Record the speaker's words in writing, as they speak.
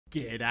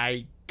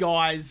G'day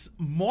guys,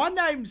 my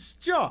name's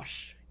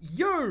Josh.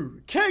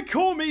 You can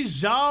call me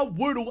Jar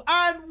Woodle,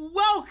 and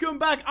welcome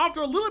back after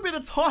a little bit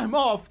of time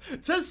off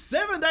to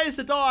 7 Days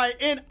to Die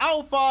in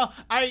Alpha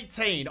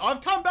 18.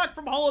 I've come back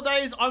from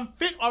holidays, I'm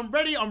fit, I'm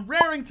ready, I'm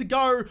raring to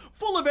go,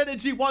 full of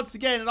energy once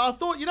again, and I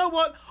thought, you know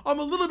what, I'm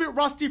a little bit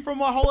rusty from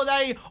my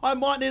holiday, I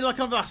might need like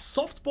kind of a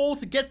softball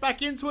to get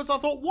back into it, so I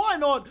thought, why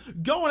not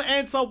go and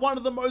answer one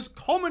of the most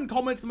common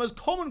comments, the most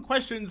common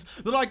questions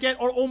that I get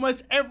on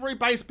almost every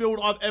base build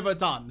I've ever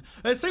done.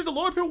 It seems a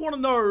lot of people want to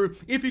know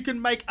if you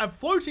can make a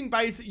floating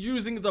base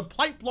using the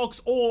plate blocks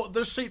or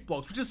the sheet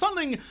blocks, which is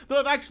something that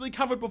I've actually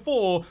covered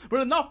before, but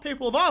enough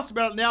people have asked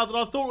about it now that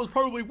I thought it was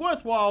probably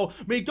worthwhile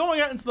me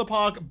going out into the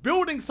park,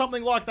 building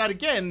something like that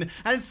again,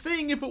 and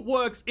seeing if it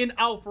works in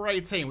Alpha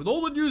 18. With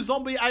all the new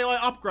zombie AI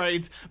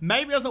upgrades,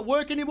 maybe it doesn't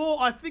work anymore.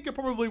 I think it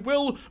probably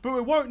will, but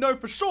we won't know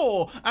for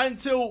sure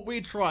until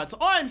we try it. So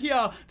I'm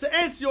here to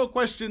answer your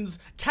questions.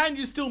 Can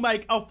you still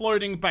make a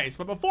floating base?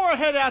 But before I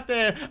head out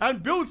there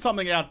and build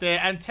something out there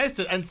and test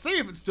it and see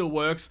if it still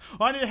works,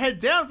 I need to head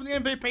down from the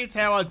MVP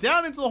tower,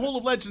 down into the Hall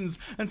of Legends,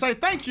 and say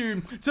thank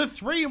you to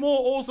 3 more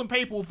awesome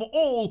people for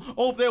all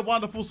of their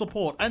wonderful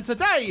support. And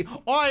today,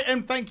 I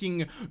am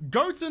thanking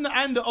Goten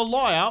and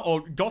Elia,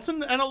 or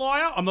Gotten and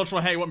Elia, I'm not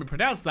sure how you want me to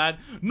pronounce that,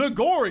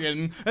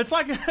 Nagorian. It's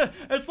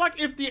like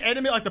if the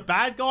enemy, like the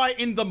bad guy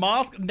in The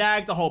Mask,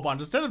 nagged a whole bunch.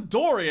 Instead of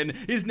Dorian,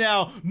 is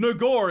now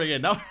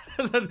Nagorian.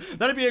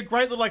 That'd be a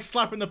great little like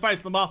slap in the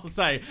face, the master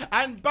say.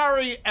 And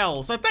Barry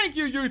L. So thank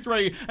you, you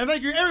 3, and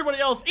thank you everybody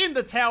else in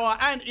the tower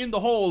and in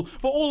the hall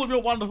for all of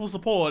your wonderful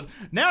support.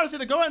 Now I just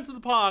need to go into the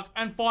park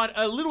and find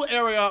a little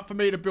area for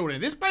me to build in.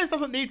 This base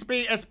doesn't need to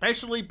be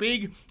especially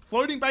big.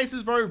 Floating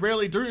bases very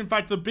rarely do. In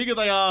fact, the bigger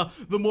they are,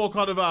 the more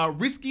kind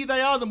of risky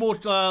they are, the more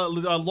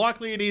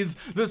likely it is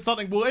that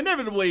something will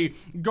inevitably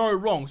go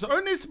wrong. So it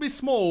only needs to be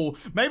small,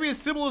 maybe a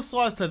similar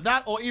size to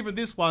that or even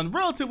this one,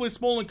 relatively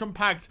small and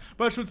compact,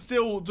 but should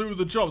still do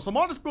the job. So I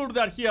might just build it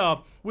out here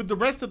with the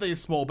rest of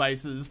these small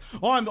bases.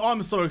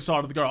 I'm so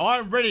excited to go.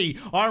 I'm ready,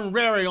 I'm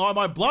raring,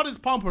 my blood is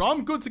pumping,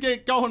 I'm good to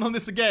get going on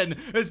this again.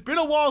 It's been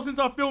a while since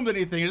I filmed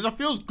anything, it just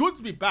feels good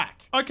to be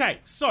back. Okay,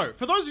 so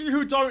for those of you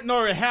who don't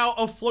know how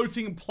a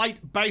floating plate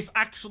base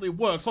actually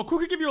works, I'll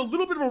quickly give you a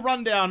little bit of a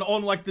rundown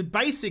on like the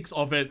basics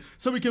of it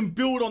so we can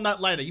build on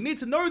that later. You need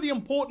to know the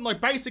important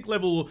like basic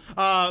level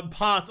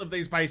parts of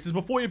these bases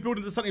before you build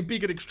into something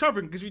big and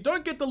extravagant, because if you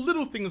don't get the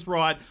little things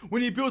right,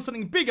 when you build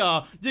something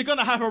bigger, you're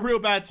gonna have a real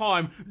bad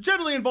time,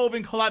 generally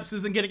involving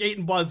collapses and getting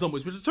eaten by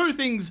zombies, which are 2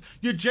 things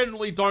you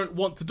generally don't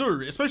want to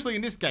do, especially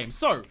in this game.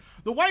 So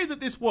the way that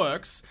this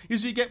works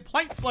is you get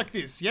plates like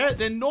this, yeah?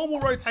 Their normal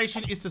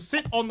rotation is to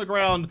sit on the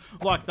ground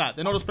like that.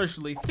 They're not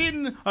especially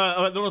thin,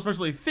 they're not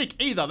especially thick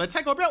either. They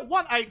take about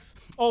 1/8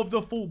 of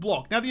the full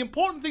block. Now the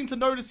important thing to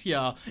notice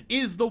here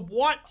is the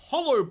white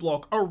hollow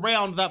block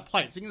around that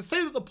plate. So you can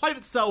see that the plate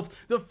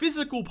itself, the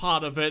physical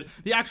part of it,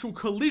 the actual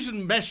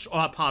collision mesh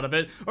part of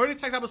it, only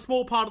takes up a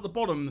small part at the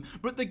bottom,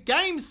 but the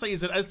game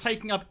sees it as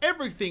taking up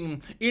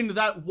everything in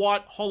that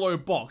white hollow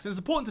box. And it's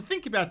important to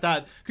think about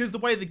that because the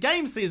way the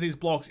game sees these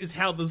blocks is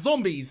how the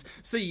zombies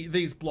see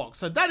these blocks.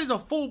 So that is a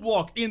full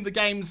block in the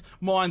game's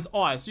mind's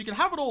eye. So you can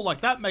have it all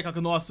like that, make like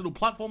a nice little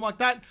platform like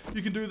that.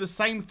 You can do the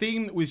same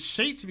thing with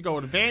sheets if you go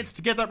advanced.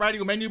 To get that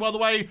radial menu, by the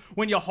way,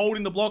 when you're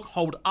holding the block,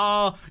 hold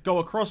R, go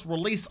across,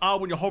 release R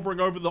when you're hovering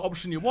over the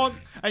option you want,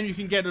 and you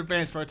can get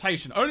advanced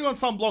rotation. Only on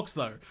some blocks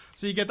though.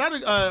 So you get that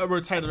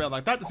rotated around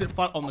like that to sit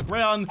flat on the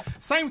ground.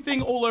 Same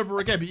thing all over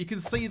again, but you can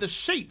see the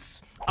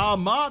sheets are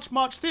much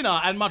thinner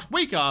and much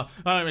weaker.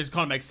 It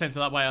kind of makes sense in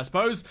that way, I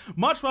suppose.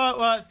 Much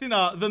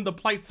thinner than the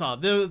plates are.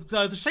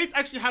 The sheets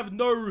actually have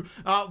no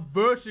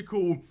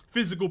vertical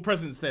physical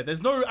presence there.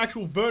 There's no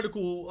actual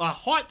vertical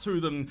height to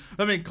them.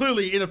 I mean,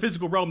 clearly in a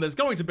physical realm there's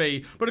going to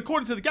be, but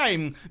according to the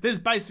game, there's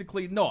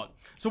basically not.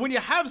 So when you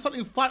have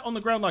something flat on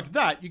the ground like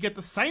that, you get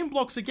the same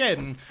blocks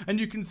again, and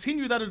you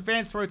continue that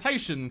advanced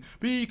rotation.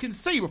 But you can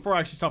see, before I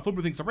actually start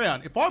flipping things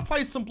around, if I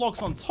place some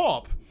blocks on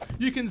top,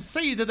 you can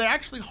see that they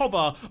actually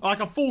hover like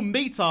a full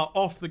meter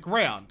off the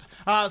ground.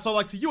 So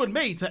like to you and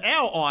me, to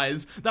our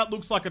eyes, that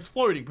looks like it's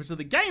floating, but to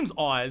the game's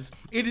eyes,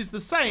 it is the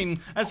same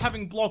as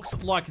having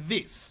blocks like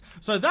this.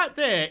 So that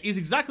there is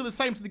exactly the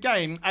same to the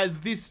game as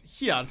this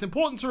here. It's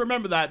important to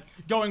remember that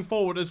going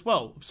forward as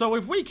well. So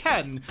if we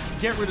can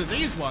get rid of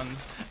these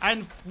ones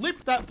and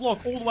flip that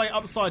block all the way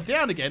upside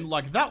down again,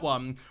 like that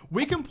one,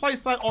 we can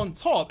place that on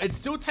top. It's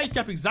still taking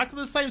up exactly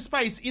the same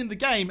space in the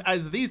game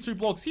as these 2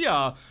 blocks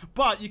here,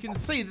 but you can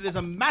see that there's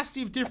a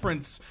massive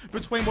difference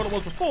between what it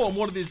was before and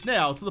what it is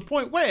now, to the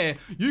point where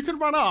you can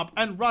run up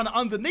and run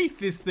underneath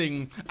this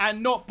thing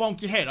and not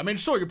bonk your head. I mean,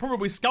 sure, you're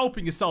probably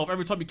scalping yourself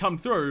every time you come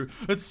through.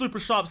 It's super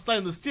sharp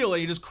stainless steel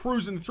and you're just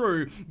cruising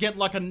through, getting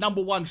like a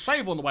 #1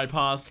 shave on the way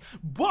past,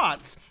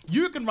 but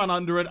you can run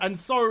under it and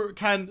so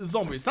can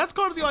zombies. So that's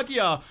kind of the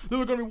idea that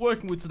we're going to be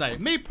working with today.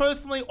 Me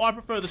personally, I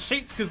prefer the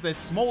sheets because they're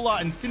smaller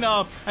and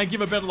thinner and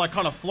give a better like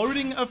kind of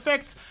floating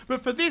effect,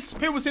 but for this,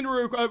 people seem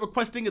to be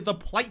requesting the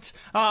plate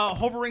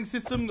hovering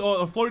system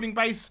or a floating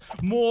base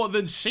more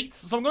than sheets.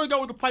 So I'm going to go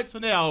with the plates for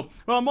now,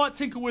 but I might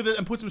tinker with it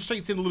and put some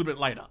sheets in a little bit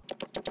later.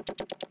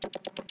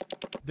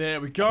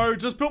 There we go.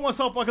 Just built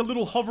myself like a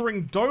little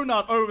hovering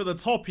donut over the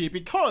top here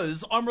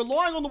because I'm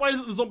relying on the way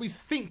that the zombies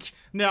think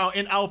now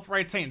in Alpha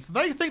 18. So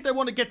they think they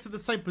want to get to the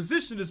same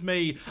position as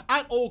me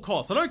at all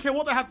costs. I don't care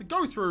what they have to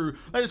go through.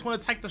 They just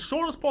want to take the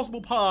shortest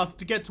possible path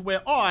to get to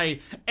where I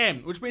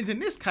am, which means in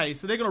this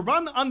case, they're going to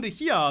run under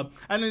here,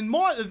 and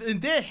in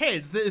their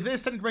heads, if they're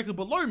sitting directly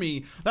below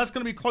me, that's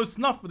going to be close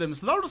enough for them.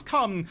 So they'll just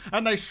come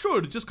and they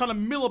should just kind of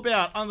mill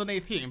about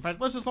underneath here. In fact,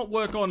 let's just not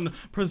work on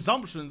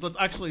presumptions. Let's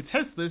actually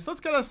test this. Let's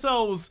get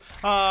ourselves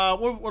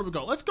what have we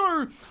got? Let's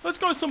go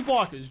some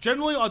bikers.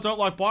 Generally, I don't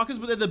like bikers,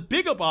 but they're the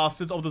bigger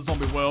bastards of the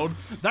zombie world.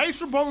 They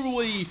should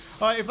probably,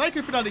 if they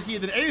could fit under here,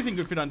 then anything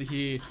could fit under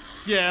here.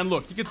 Yeah, and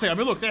look, you can see, I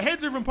mean, look, their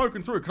heads are even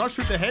poking through. Can I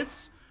shoot their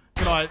heads?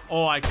 Can I?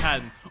 Oh, I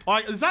can.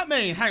 Does that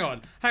mean, hang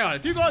on.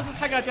 If you guys just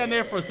hang out down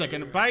there for a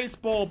second,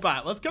 baseball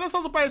bat. Let's get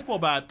ourselves a baseball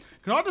bat.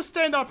 Can I just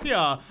stand up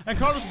here and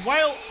can I just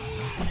wail?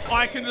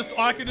 I can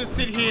just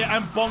sit here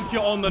and bonk you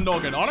on the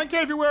noggin. I don't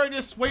care if you're wearing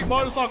this sweet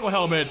motorcycle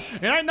helmet.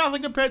 It ain't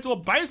nothing compared to a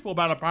baseball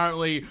bat,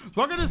 apparently.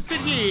 So I can just sit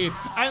here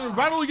and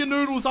rattle your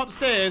noodles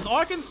upstairs.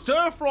 I can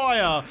stir fry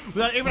you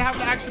without even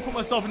having to actually put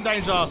myself in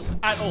danger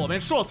at all. I mean,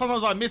 sure,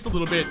 sometimes I miss a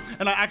little bit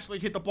and I actually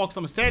hit the blocks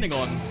I'm standing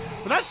on.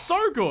 But that's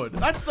so good.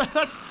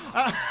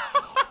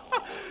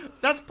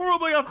 That's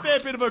probably a fair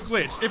bit of a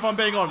glitch, if I'm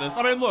being honest.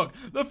 I mean, look,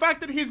 the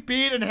fact that his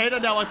beard and head are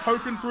now like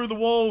poking through the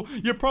wall,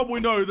 you probably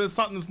know that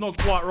something's not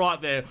quite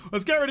right there.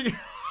 Let's get ready.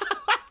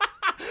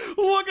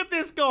 Look at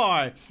this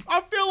guy.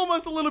 I feel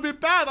almost a little bit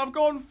bad. I've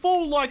gone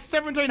full like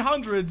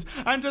 1700s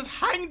and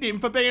just hanged him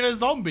for being a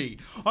zombie.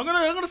 I'm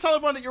gonna tell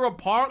everyone that you're a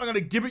pirate. I'm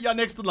gonna gibbet you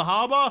next to the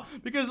harbor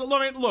because I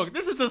mean, look,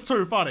 this is just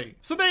too funny.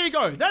 So there you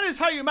go. That is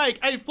how you make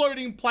a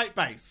floating plate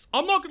base.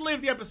 I'm not gonna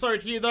leave the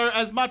episode here though,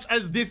 as much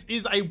as this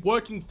is a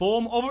working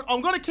form of it.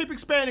 I'm gonna keep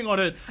expanding on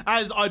it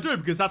as I do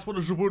because that's what a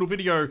Ringwood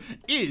video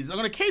is. I'm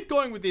gonna keep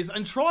going with this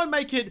and try and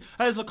make it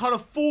as a kind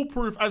of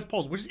foolproof as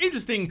possible, which is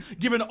interesting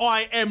given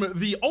I am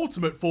the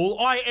ultimate fool.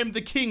 I am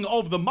the king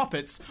of the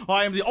Muppets.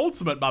 I am the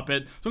ultimate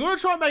Muppet. So I'm going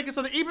to try and make it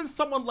so that even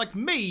someone like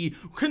me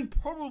can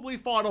probably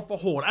fight off a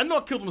horde and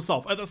not kill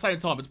themselves at the same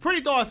time. It's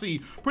pretty dicey,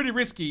 pretty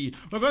risky.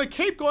 We're going to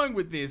keep going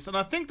with this. And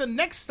I think the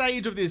next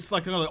stage of this,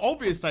 like another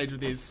obvious stage of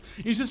this,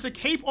 is just to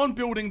keep on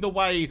building the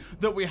way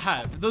that we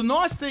have. The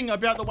nice thing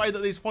about the way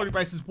that these floating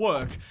bases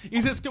work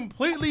is it's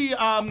completely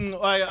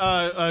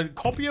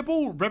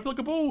copyable,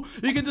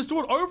 replicable. You can just do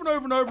it over and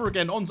over and over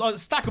again.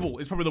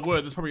 Stackable is probably the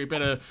word. There's probably a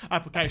better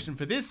application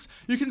for this.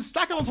 You can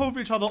stack it on top of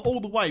each other all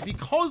the way.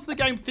 Because the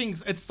game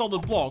thinks it's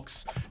solid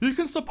blocks, you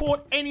can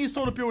support any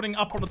sort of building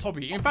up on the top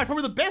of you. In fact,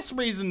 probably the best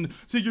reason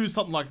to use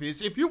something like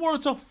this, if you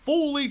wanted to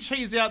fully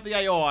cheese out the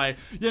AI,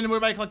 then we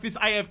make like this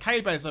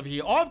AFK base over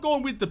here. I've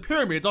gone with the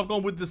pyramids, I've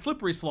gone with the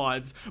slippery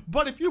slides,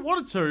 but if you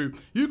wanted to,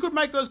 you could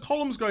make those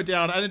columns go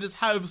down and then just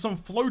have some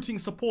floating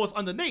supports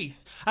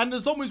underneath, and the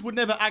zombies would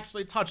never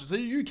actually touch it. So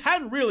you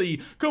can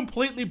really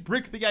completely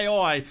brick the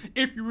AI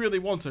if you really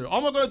want to.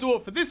 I'm not going to do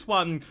it for this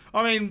one.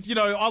 I mean, you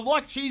know, I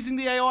like cheesing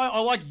the AI. I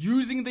like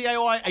using the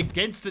AI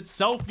against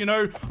itself, you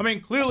know. I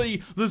mean,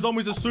 clearly the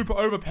zombies are super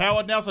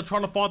overpowered now, so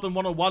trying to fight them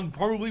one-on-one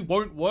probably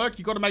won't work.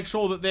 You got to make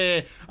sure that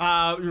they're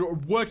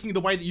working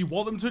the way that you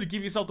want them to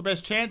give yourself the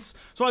best chance.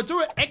 So I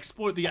do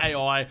exploit the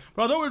AI,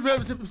 but I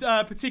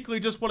don't particularly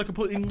just want to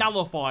completely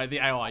nullify the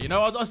AI, you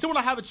know. I still want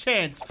to have a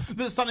chance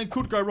that something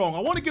could go wrong. I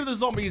want to give the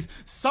zombies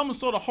some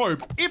sort of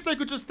hope if they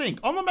could just think.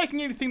 I'm not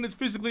making anything that's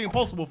physically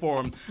impossible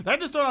for them. They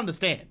just don't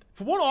understand.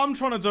 For what I'm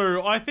trying to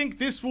do, I think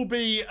this will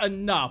be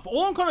enough.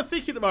 All I'm kind of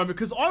thinking at the moment,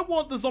 because I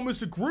want the zombies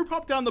to group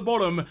up down the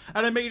bottom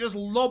and then maybe just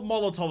lob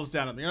Molotovs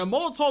down at me. You know,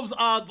 Molotovs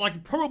are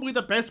like probably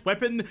the best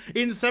weapon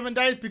in 7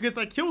 days because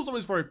they kill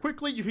zombies very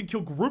quickly. You can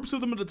kill groups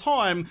of them at a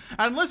time,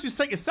 and unless you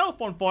set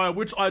yourself on fire,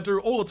 which I do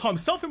all the time.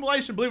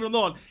 Self-immolation, believe it or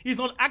not, is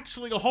not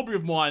actually a hobby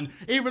of mine,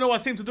 even though I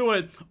seem to do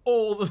it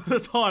all the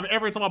time,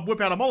 every time I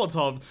whip out a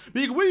Molotov.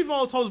 But you can weave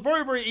Molotovs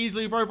very, very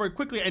easily, very, very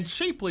quickly and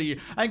cheaply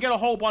and get a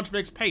whole bunch of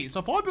XP.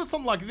 So if I build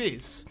something like this,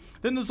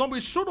 then the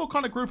zombies should all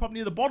kind of group up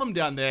near the bottom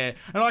down there,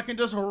 and I can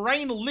just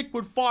rain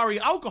liquid fiery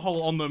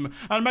alcohol on them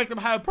and make them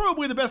have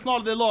probably the best night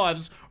of their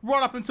lives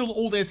right up until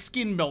all their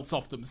skin melts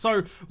off them.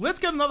 So let's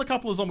get another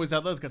couple of zombies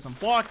out there. Let's get some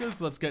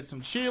bikers, let's get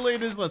some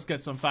cheerleaders, let's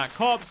get some fat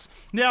cops.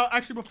 Now,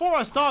 actually, before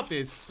I start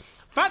this,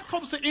 fat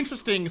cops are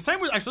interesting.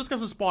 Same with, actually, let's get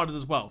some spiders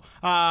as well.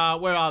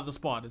 Where are the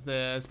spiders?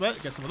 There's,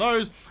 get some of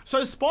those.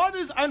 So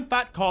spiders and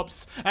fat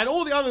cops and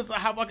all the others that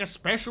have like a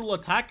special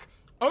attack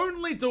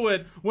only do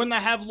it when they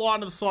have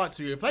line of sight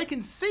to you. If they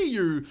can see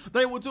you,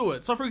 they will do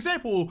it. So for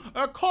example,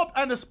 a cop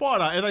and a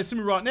spider, if they see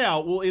me right now,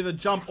 will either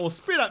jump or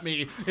spit at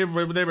me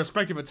with their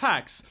respective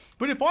attacks.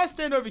 But if I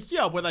stand over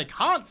here where they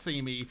can't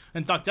see me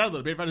and duck down a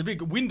little bit, if there's a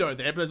big window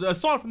there, but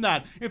aside from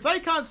that, if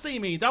they can't see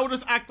me, they will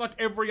just act like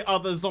every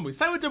other zombie.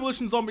 Same with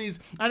demolition zombies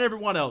and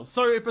everyone else.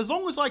 So if as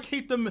long as I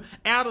keep them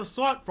out of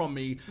sight from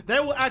me, they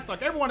will act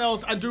like everyone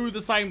else and do the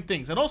same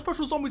things. And all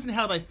special zombies in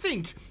how they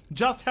think,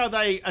 just how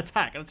they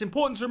attack. And it's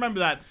important to remember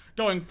that that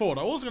going forward.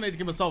 I also need to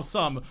give myself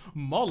some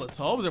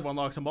Molotovs. Everyone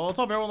likes a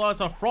Molotov. Everyone likes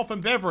a froth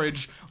and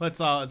beverage. Let's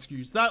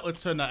use that.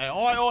 Let's turn the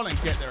AI on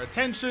and get their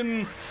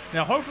attention.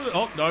 Now, hopefully...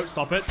 Oh, no,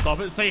 stop it, stop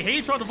it. See,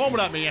 he tried to vomit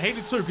at me, and he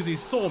did too because he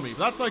saw me. But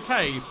that's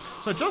okay.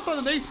 So just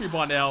underneath me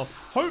by now,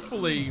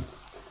 hopefully...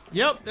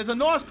 Yep, there's a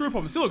nice group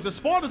of them. See, look, the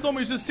spider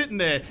zombie's just sitting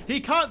there.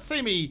 He can't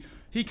see me.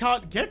 He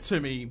can't get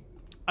to me.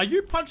 Are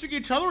you punching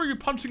each other or are you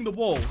punching the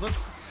walls?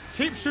 Let's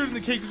keep shooting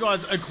to keep you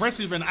guys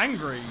aggressive and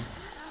angry.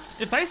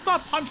 If they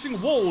start punching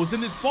walls,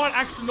 then this might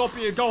actually not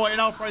be a goer in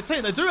Alpha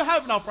 18. They do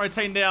have in Alpha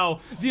 18 now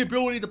the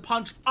ability to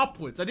punch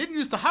upwards. They didn't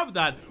used to have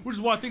that, which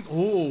is why things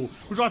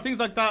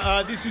like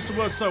that, this used to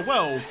work so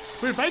well.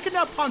 But if they can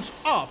now punch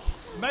up,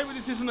 maybe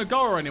this isn't a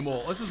goer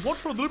anymore. Let's just watch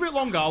for a little bit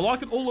longer. I like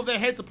that all of their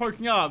heads are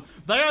poking up.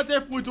 They are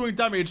definitely doing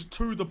damage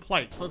to the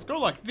plates. So let's go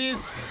like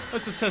this.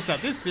 Let's just test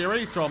out this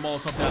theory. Throw a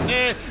Molotov down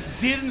there.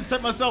 Didn't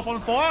set myself on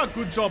fire.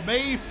 Good job,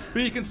 me.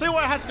 But you can see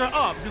why I had to go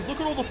up, because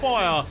look at all the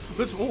fire.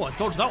 Oh, I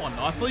dodged that one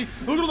nicely.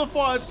 Look at all the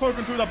fire that's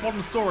poking through that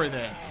bottom story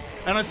there.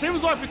 And it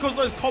seems like because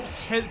those cops'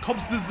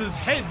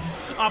 heads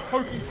are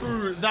poking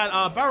through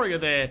that barrier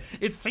there,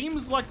 it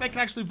seems like they can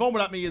actually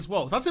vomit at me as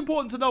well. So that's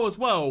important to know as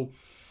well.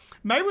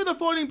 Maybe the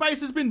floating base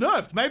has been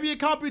nerfed. Maybe it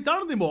can't be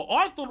done anymore.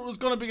 I thought it was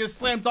going to be a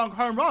slam dunk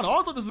home run.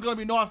 I thought this was going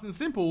to be nice and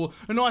simple,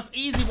 a nice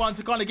easy one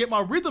to kind of get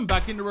my rhythm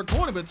back into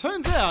recording. But it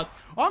turns out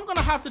I'm going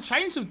to have to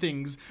change some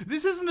things.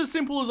 This isn't as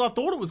simple as I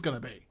thought it was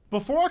going to be.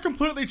 Before I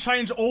completely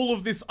change all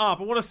of this up,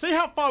 I want to see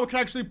how far we can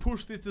actually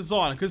push this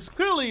design, because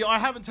clearly I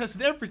haven't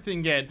tested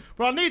everything yet,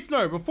 but I need to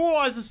know, before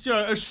I just,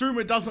 assume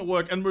it doesn't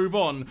work and move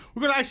on,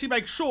 we're going to actually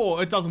make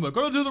sure it doesn't work.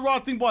 Got to do the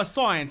right thing by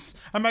science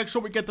and make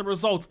sure we get the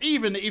results,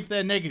 even if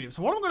they're negative.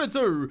 So what I'm going to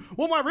do,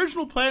 what my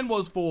original plan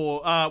was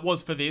for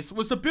this,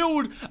 was to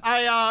build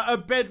a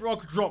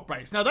bedrock drop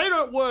base. Now, they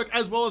don't work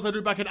as well as they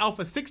do back in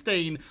Alpha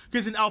 16,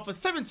 because in Alpha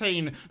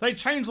 17, they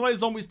changed the way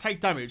zombies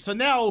take damage. So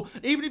now,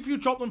 even if you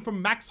drop them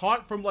from max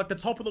height, from like the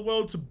top of the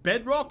world to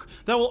bedrock,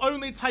 they will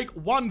only take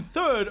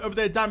 1/3 of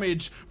their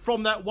damage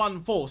from that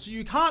one fall. So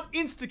you can't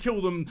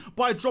insta-kill them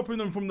by dropping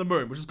them from the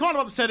moon, which is kind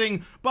of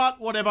upsetting, but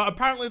whatever.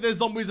 Apparently they're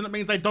zombies and it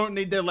means they don't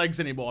need their legs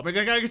anymore. I mean,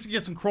 I guess you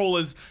get some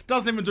crawlers.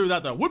 Doesn't even do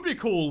that though. Would be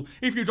cool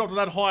if you dropped them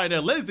that high and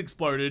their legs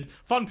exploded.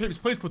 Fun peeps,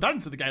 please put that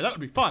into the game. That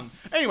would be fun.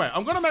 Anyway,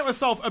 I'm going to make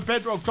myself a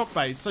bedrock drop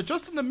base. So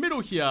just in the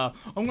middle here,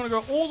 I'm going to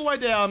go all the way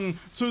down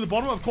to the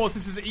bottom. Of course,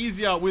 this is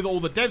easier with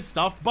all the dev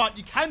stuff, but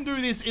you can do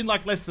this in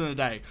like less than a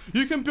day.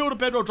 You can build a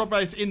bedrock drop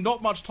base in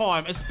not much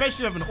time,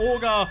 especially if you have an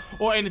auger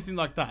or anything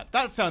like that.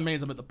 That sound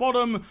means I'm at the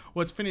bottom.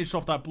 Let's finish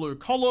off that blue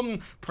column.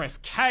 Press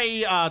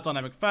K,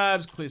 dynamic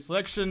fabs, clear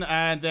selection,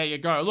 and there you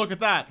go. Look at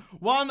that.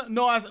 One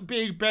nice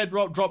big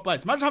bedrock drop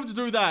base. Imagine having to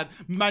do that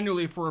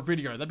manually for a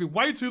video. That'd be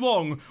way too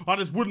long. I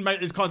just wouldn't make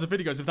these kinds of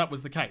videos if that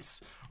was the case.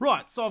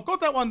 Right, so I've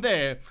got that one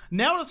there.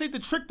 Now I just need to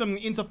trick them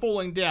into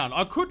falling down.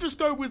 I could just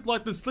go with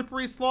like the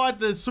slippery slide,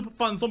 the super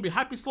fun zombie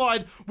happy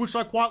slide, which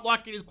I quite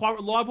like. It is quite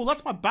reliable.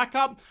 That's my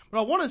backup. But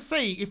I want to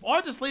see if I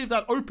just leave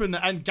that open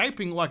and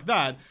gaping like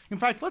that. In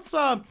fact,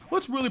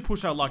 let's really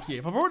push our luck here.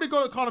 If I've already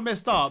got it kind of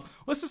messed up,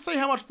 let's just see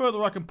how much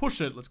further I can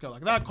push it. Let's go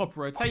like that, copy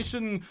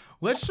rotation.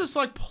 Let's just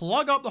like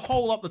plug up the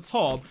hole up the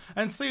top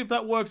and see if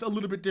that works a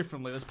little bit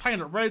differently. Let's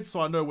paint it red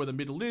so I know where the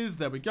middle is.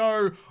 There we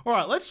go. All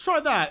right, let's try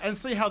that and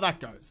see how that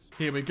goes.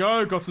 Here we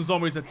go. Got some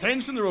zombies'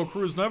 attention. They're all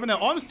cruising over. Now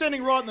I'm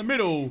standing right in the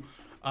middle.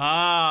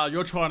 Ah,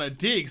 you're trying to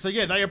dig. So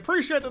yeah, they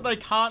appreciate that they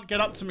can't get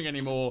up to me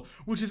anymore,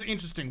 which is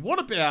interesting. What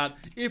about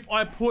if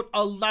I put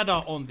a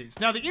ladder on this?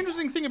 Now, the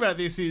interesting thing about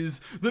this is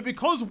that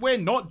because we're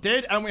not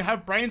dead and we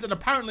have brains and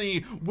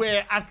apparently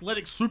we're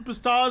athletic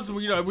superstars,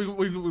 we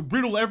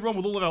riddle everyone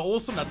with all of our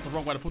awesome, that's the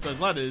wrong way to put those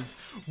ladders,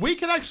 we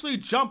can actually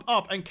jump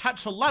up and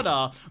catch a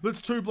ladder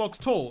that's 2 blocks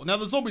tall. Now,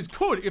 the zombies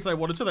could, if they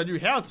wanted to, they knew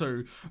how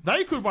to.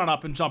 They could run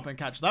up and jump and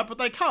catch that, but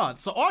they can't.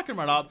 So I can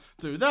run up,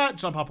 do that,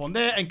 jump up on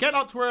there, and get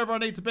up to wherever I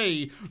need to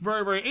be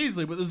very, very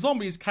easily, but the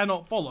zombies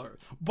cannot follow.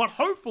 But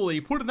hopefully,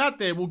 putting that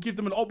there will give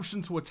them an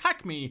option to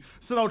attack me,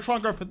 so they'll try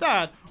and go for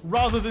that,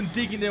 rather than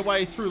digging their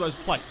way through those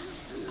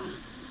plates.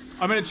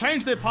 I mean, it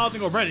changed their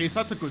pathing already,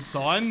 so that's a good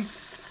sign.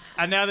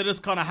 And now they're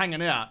just kind of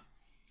hanging out.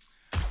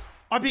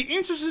 I'd be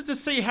interested to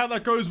see how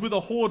that goes with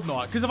a Horde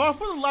Knight, because if I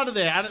put a ladder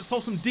there and it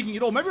stops them digging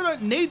at all, maybe I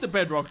don't need the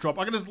bedrock drop.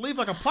 I can just leave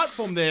like a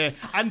platform there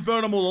and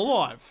burn them all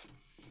alive.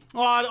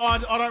 I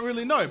don't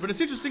really know, but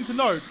it's interesting to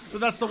note that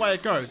that's the way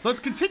it goes. Let's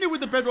continue with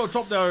the bedrock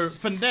drop though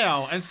for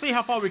now and see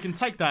how far we can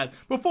take that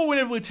before we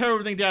inevitably tear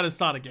everything down and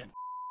start again.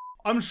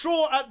 I'm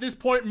sure at this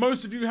point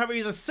most of you have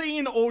either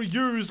seen or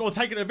used or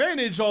taken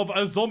advantage of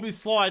a zombie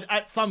slide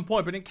at some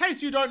point, but in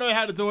case you don't know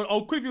how to do it,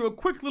 I'll give you a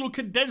quick little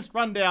condensed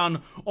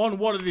rundown on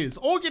what it is.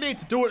 All you need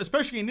to do it,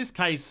 especially in this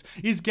case,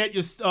 is get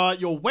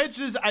your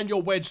wedges and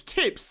your wedge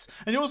tips,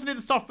 and you also need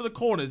the stuff for the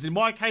corners. In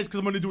my case,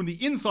 because I'm only doing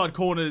the inside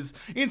corners,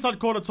 inside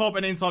quarter top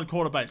and inside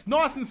quarter base.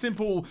 Nice and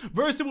simple,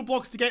 very simple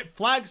blocks to get.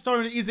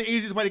 Flagstone is the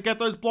easiest way to get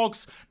those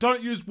blocks.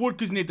 Don't use wood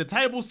because you need the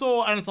table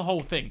saw, and it's a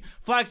whole thing.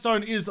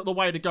 Flagstone is the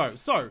way to go.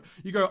 So,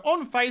 you go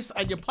on face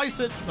and you place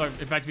it. No, in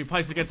fact, if you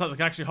place it against something that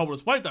can actually hold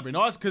its weight, that'd be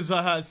nice, because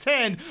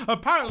sand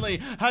apparently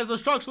has the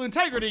structural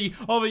integrity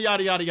of a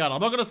yada yada yada.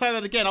 I'm not going to say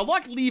that again. I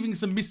like leaving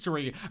some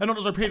mystery and not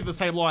just repeating the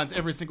same lines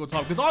every single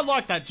time, because I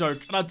like that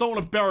joke and I don't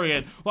want to bury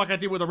it like I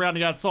did with the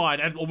rounding outside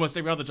and almost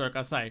every other joke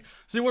I say.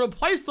 So you want to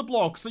place the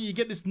block so you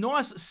get this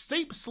nice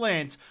steep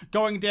slant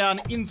going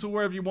down into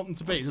wherever you want them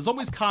to be. The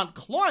zombies can't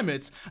climb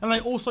it and they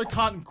also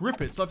can't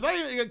grip it. So if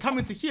they come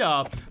into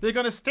here, they're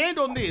going to stand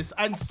on this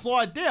and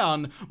slide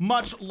down,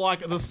 much like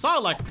the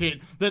Sarlacc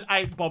pit that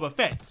ate Boba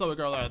Fett. So we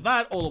go like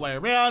that all the way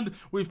around.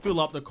 We fill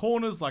up the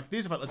corners like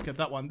this. In fact, let's get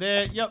that one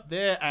there. Yep,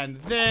 there and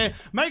there.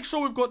 Make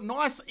sure we've got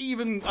nice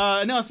even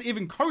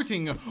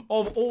coating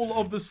of all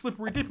of the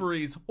slippery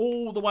dipperies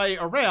all the way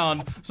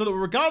around, so that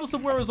regardless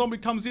of where a zombie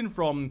comes in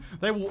from,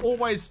 they will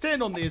always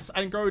stand on this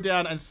and go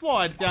down and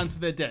slide down to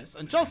their deaths.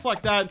 And just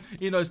like that,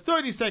 in those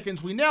 30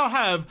 seconds, we now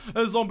have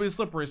a zombie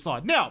slippery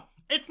slide. Now,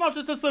 it's not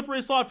just a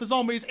slippery slide for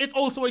zombies, it's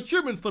also a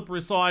human slippery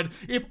slide.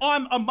 If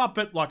I'm a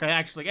Muppet, like I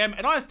actually am,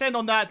 and I stand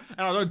on that,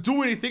 and I don't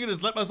do anything and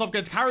just let myself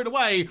get carried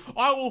away,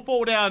 I will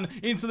fall down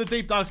into the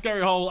deep, dark,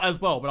 scary hole as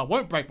well. But I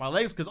won't break my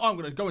legs, because I'm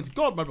going to go into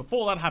God mode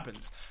before that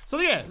happens. So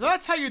yeah,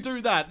 that's how you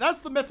do that.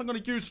 That's the method I'm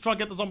going to use to try and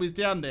get the zombies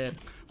down there.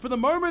 For the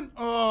moment,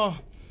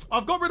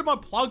 I've got rid of my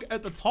plug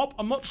at the top.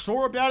 I'm not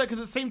sure about it because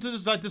it seemed to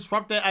just like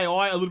disrupt their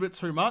AI a little bit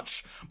too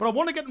much. But I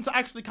want to get them to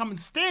actually come and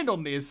stand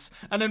on this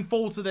and then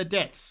fall to their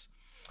deaths.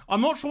 I'm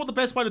not sure what the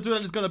best way to do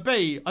that is going to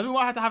be. I think we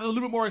might have to have a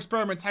little bit more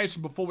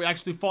experimentation before we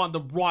actually find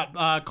the right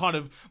kind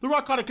of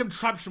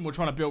contraption we're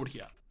trying to build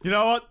here. You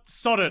know what?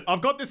 Sod it.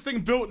 I've got this thing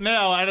built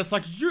now, and it's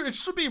like, it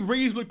should be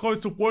reasonably close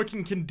to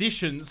working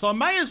condition, so I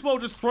may as well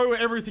just throw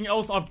everything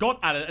else I've got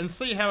at it and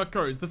see how it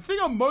goes. The thing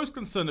I'm most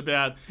concerned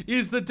about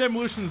is the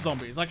demolition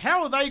zombies. Like,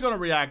 how are they going to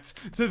react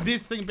to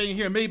this thing being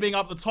here and me being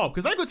up the top?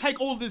 Because they could take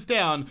all of this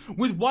down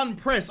with one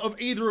press of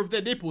either of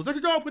their nipples. They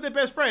could go up with their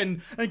best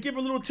friend and give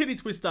them a little titty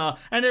twister,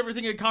 and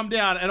everything would come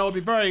down, and I'll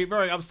be very,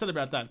 very upset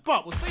about that.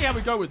 But we'll see how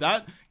we go with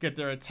that. Get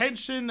their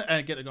attention,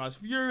 and get a nice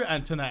view,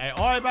 and turn their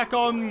AI back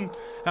on.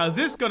 How's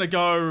this gonna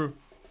go?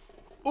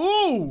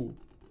 Ooh!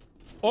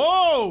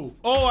 Oh,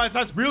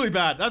 that's really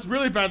bad. That's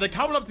really bad. They're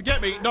coming up to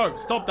get me. No,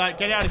 stop that.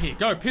 Get out of here.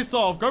 Go, piss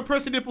off. Go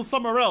press your nipples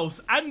somewhere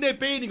else. And they're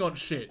beating on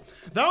shit.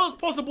 That was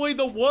possibly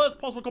the worst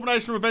possible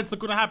combination of events that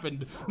could have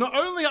happened. Not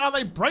only are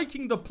they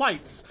breaking the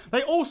plates,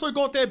 they also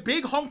got their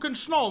big honkin'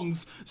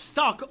 schnongs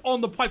stuck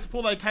on the plates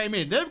before they came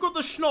in. They've got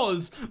the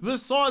schnoz the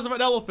size of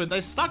an elephant.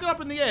 They stuck it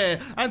up in the air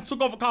and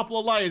took off a couple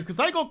of layers because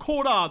they got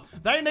caught up.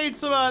 They need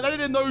some, they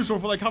need a nose job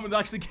before they come and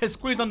actually get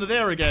squeezed under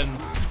there again.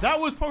 That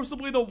was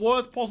possibly the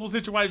worst possible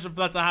situation for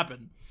that to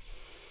happen.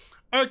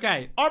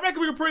 Okay, I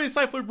reckon we can pretty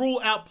safely rule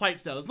out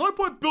plates now. There's no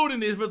point building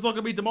this if it's not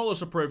going to be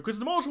demolisher proof, because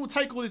demolisher will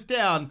take all this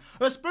down,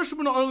 especially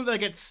when not only do they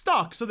get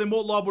stuck, so they're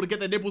more liable to get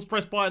their nipples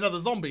pressed by another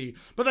zombie,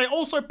 but they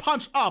also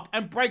punch up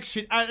and break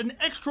shit at an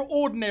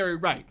extraordinary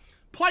rate.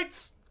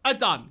 Plates are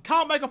done.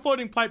 Can't make a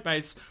floating plate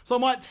base, so I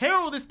might tear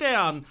all this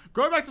down,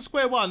 go back to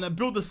square one, and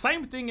build the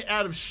same thing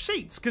out of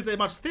sheets, because they're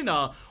much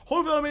thinner.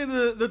 Hopefully, I mean,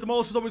 the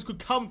demolisher zombies could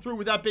come through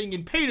without being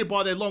impeded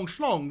by their long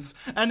schlongs,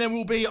 and then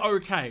we'll be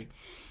okay.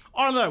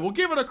 I don't know, we'll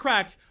give it a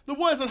crack. The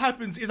worst that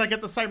happens is I get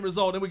the same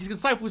result, and we can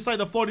safely say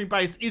the floating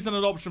base isn't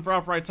an option for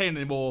Alpha 18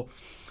 anymore.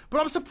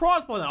 But I'm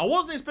surprised by that. I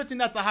wasn't expecting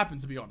that to happen,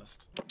 to be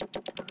honest.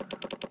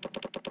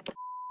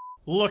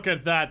 Look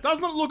at that.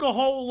 Doesn't it look a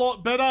whole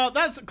lot better?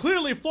 That's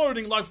clearly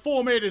floating like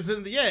 4 meters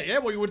in the air. Yeah,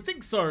 well, you would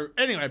think so.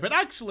 Anyway, but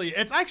actually,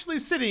 it's actually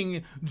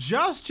sitting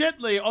just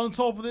gently on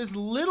top of this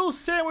little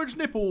sandwich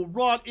nipple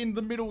right in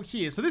the middle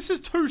here. So this is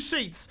 2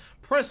 sheets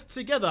pressed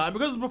together. And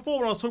because before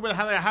when I was talking about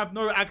how they have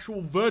no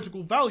actual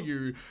vertical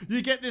value,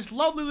 you get this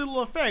lovely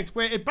little effect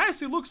where it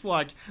basically looks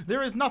like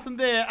there is nothing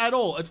there at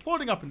all. It's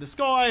floating up in the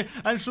sky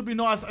and should be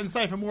nice and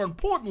safe. And more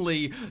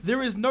importantly,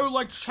 there is no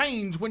like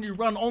change when you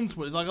run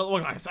onto it. It's like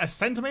a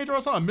centimeter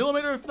or something, a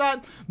millimeter if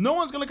that. No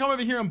one's going to come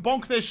over here and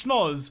bonk their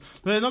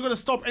schnoz. They're not going to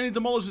stop any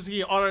demolishers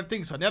here. I don't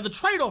think so. Now the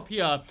trade-off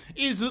here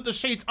is that the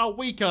sheets are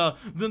weaker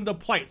than the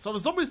plates. So if the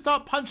zombies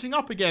start punching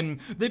up again,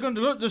 they're going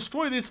to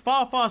destroy this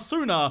far, far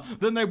sooner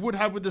than they would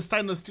have with the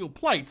stainless steel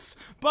plates.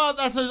 But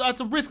that's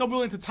a risk I'm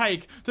willing to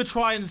take to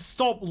try and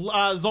stop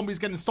zombies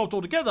getting stopped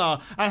altogether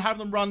and have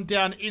them run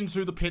down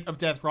into the pit of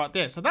death right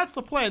there. So that's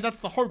the plan, that's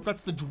the hope,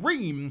 that's the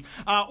dream.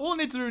 All I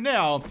need to do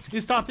now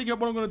is start thinking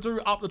about what I'm going to do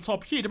up the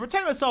top here to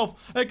protect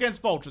myself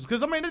against vultures.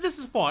 Because, I mean, this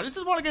is fine. This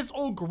is fine against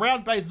all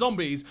ground-based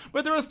zombies,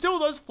 but there are still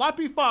those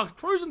flappy fucks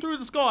cruising through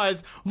the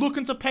skies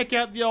looking to peck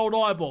out the old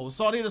eyeballs.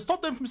 So I need to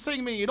stop them from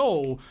seeing me at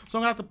all. So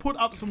I'm going to have to put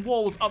up some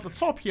walls up the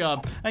top here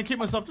and keep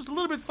myself just a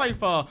little bit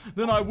safer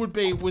than I would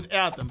be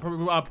without them.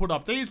 Probably put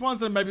up these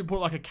ones and maybe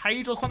put like a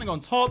cage or something on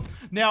top.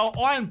 Now,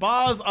 iron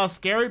bars are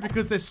scary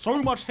because they're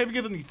so much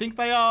heavier than you think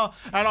they are,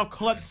 and I've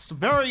collapsed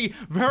very,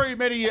 very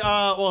many,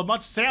 well,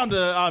 much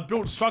sounder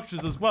built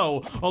structures as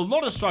well. A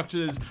lot of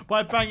structures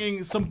by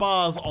banging some some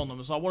bars on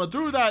them. So I want to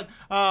do that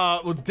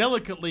well,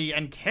 delicately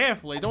and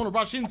carefully. Don't want to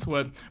rush into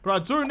it, but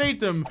I do need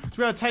them to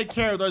be able to take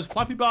care of those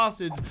flappy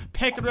bastards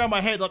pecking around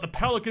my head like the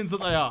pelicans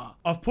that they are.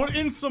 I've put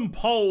in some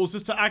poles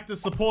just to act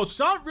as supports,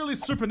 which aren't really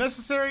super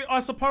necessary, I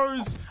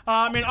suppose.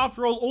 I mean,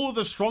 after all of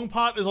the strong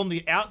part is on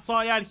the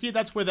outside out here.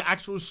 That's where the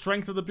actual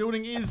strength of the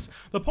building is.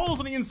 The poles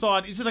on the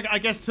inside is just like, I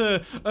guess,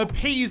 to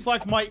appease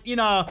like my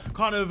inner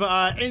kind of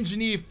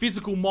engineer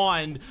physical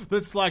mind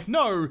that's like,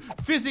 no,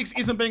 physics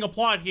isn't being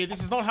applied here.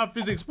 This is not how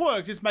physics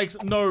works. This makes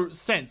no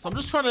sense. I'm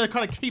just trying to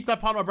kind of keep that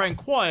part of my brain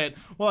quiet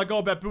while I go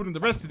about building the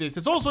rest of this.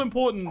 It's also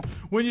important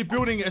when you're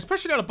building,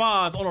 especially out of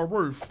bars on a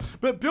roof,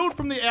 but build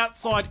from the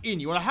outside in.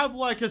 You want to have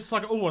like it's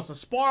a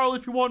spiral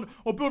if you want,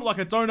 or build like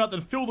a donut,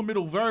 then fill the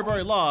middle very,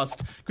 very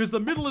last, because the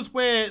middle is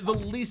where the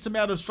least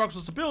amount of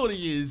structural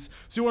stability is.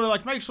 So you want to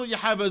like make sure you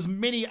have as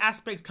many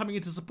aspects coming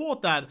in to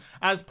support that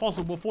as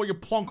possible before you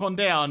plonk on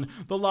down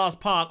the last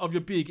part of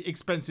your big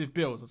expensive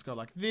builds. Let's go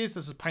like this.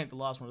 Let's just paint the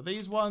last one of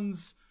these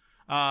ones.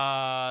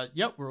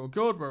 Yep, we're all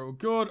good. We're all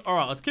good. All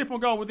right, let's keep on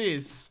going with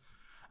this.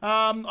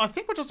 I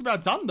think we're just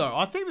about done though.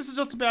 I think this is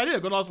just about it.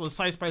 I've got a nice little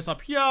safe space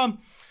up here.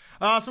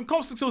 Some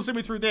cops can still see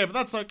me through there, but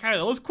that's okay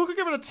though. Let's quickly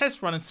give it a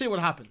test run and see what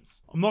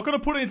happens. I'm not going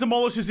to put any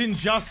demolishers in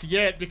just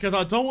yet because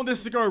I don't want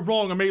this to go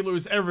wrong and me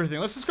lose everything.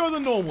 Let's just go the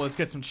normal. Let's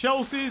get some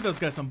Chelseas. Let's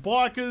get some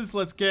bikers.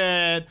 Let's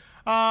get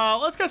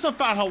some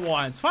fat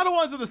Hawaiians. Fat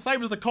Hawaiians are the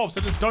same as the cops,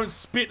 they just don't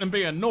spit and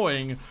be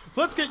annoying.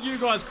 So let's get you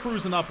guys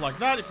cruising up like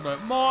that if you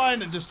don't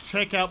mind, and just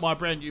check out my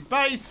brand new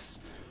base.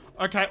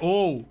 Okay,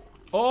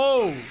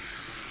 oh.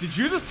 Did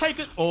you just take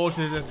it? Oh,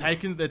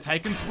 they're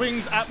taking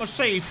swings at my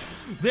sheets.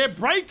 They're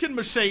breaking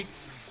my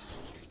sheets.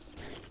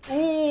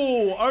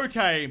 Oh,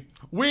 okay.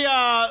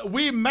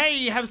 We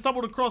may have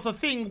stumbled across a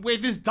thing where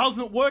this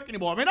doesn't work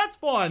anymore. I mean, that's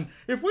fine.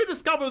 If we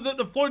discover that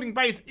the floating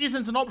base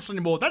isn't an option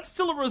anymore, that's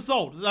still a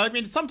result. I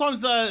mean,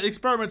 sometimes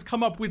experiments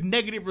come up with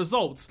negative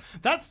results.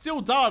 That's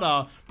still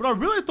data, but I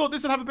really thought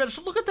this would have a better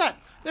shot. Look at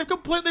that. They've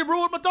completely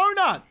ruined my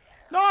donut.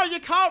 No, you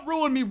can't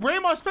ruin me,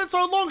 Rim. I spent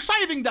so long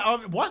shaving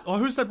that. What? Oh,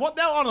 who said what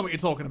now? I don't know what you're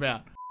talking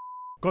about.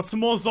 Got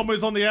some more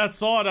zombies on the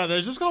outside out there.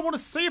 Just gonna want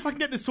to see if I can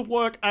get this to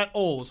work at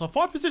all. So if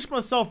I position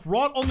myself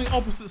right on the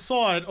opposite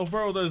side of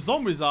where all those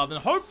zombies are,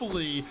 then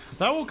hopefully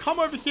they will come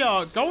over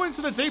here, go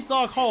into the deep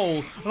dark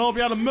hole, and I'll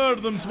be able to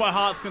murder them to my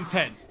heart's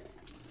content.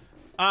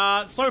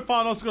 So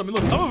far, not so good. I mean,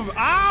 look, some of them,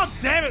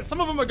 damn it,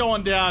 some of them are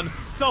going down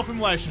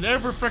self-immolation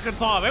every frickin'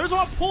 time. Every time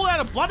I pull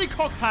out a bloody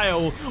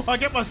cocktail, I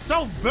get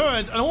myself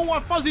burnt and all my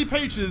fuzzy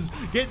peaches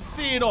get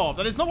seared off.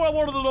 That is not what I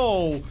wanted at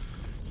all.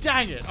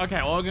 Dang it. Okay,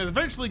 well, I'm gonna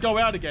eventually go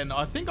out again.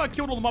 I think I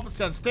killed all the Muppets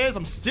downstairs.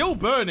 I'm still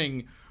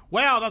burning.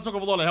 Wow, that took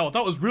off a lot of health.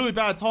 That was really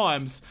bad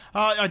times.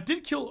 I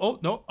did kill, oh,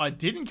 no, I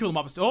didn't kill the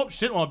Muppets. Oh,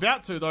 shit, well, I'm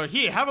about to, though.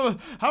 Here, have a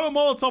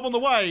Molotov on the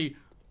way.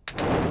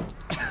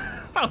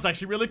 That was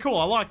actually really cool.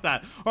 I like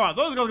that. All right,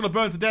 those guys are going to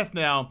burn to death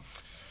now.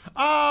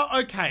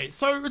 Okay,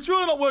 so it's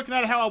really not working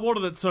out how I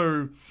wanted it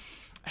to.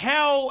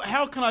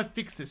 How can I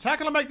fix this? How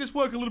can I make this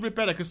work a little bit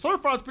better? Because so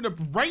far it's been a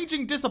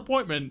raging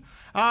disappointment.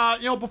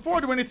 You know, before I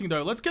do anything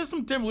though, let's get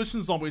some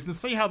demolition zombies and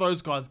see how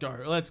those guys go.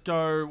 Let's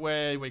go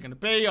where we're going to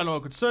be. I know I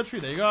could search for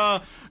you. There you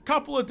go.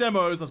 Couple of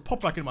demos. Let's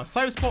pop back in my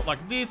safe spot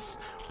like this.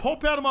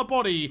 Pop out of my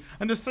body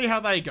and just see how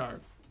they go.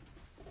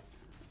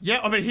 Yeah,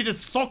 I mean, he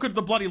just socketed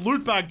the bloody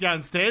loot bag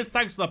downstairs.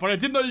 Thanks for that, but I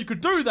didn't know you could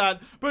do that.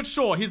 But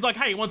sure, he's like,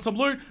 hey, you want some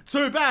loot?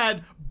 Too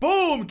bad.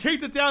 Boom!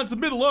 Kicked it down to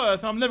Middle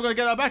Earth, and I'm never going to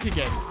get that back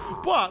again.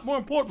 But, more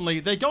importantly,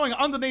 they're going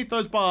underneath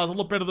those bars a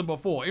lot better than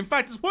before. In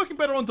fact, it's working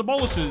better on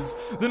demolishers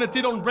than it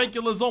did on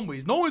regular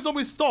zombies. Normally,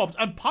 zombies stopped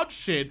and punched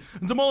shit,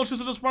 and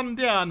demolishers are just running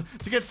down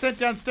to get sent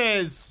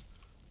downstairs.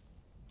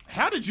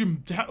 How did you...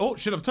 Oh,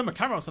 shit, I've turned my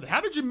camera off. How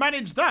did you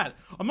manage that?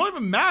 I'm not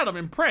even mad, I'm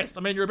impressed.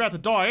 I mean, you're about to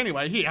die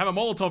anyway. Here, have a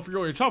Molotov for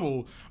all your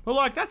trouble. But,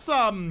 like, that's,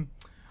 that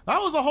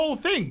was a whole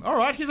thing. All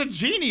right, he's a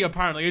genie,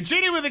 apparently. A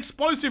genie with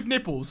explosive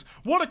nipples.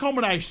 What a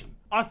combination.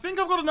 I think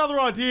I've got another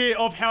idea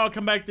of how I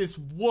can make this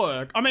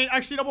work. I mean,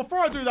 actually, no, before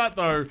I do that,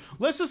 though,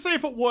 let's just see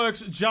if it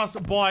works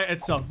just by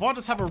itself. If I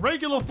just have a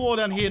regular floor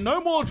down here, no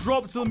more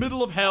drop to the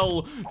middle of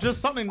hell, just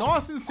something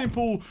nice and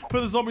simple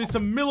for the zombies to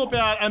mill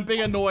about and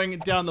be annoying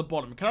down the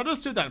bottom. Can I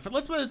just do that? In fact,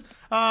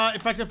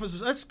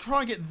 let's try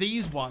and get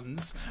these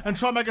ones and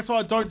try and make it so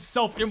I don't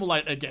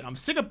self-immolate again. I'm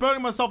sick of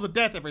burning myself to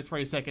death every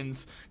 3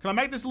 seconds. Can I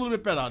make this a little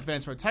bit better?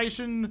 Advanced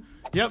rotation.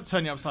 Yep,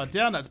 turn you upside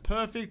down. That's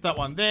perfect. That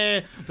one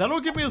there. That'll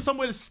give me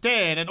somewhere to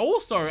stand. And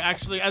also,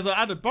 actually, as an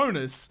added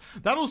bonus,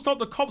 that'll stop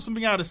the cops from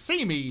being able to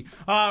see me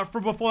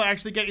from before they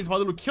actually get into my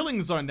little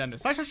killing zone down there.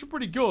 So that's actually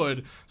pretty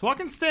good. So I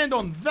can stand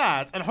on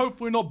that and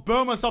hopefully not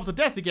burn myself to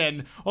death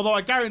again. Although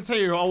I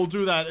guarantee you I will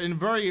do that in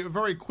very,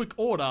 very quick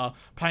order.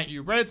 Paint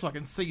you red so I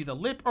can see the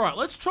lip. All right,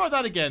 let's try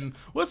that again.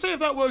 Let's see if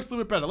that works a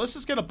little bit better. Let's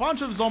just get a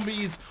bunch of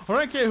zombies. I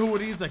don't care who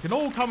it is. They can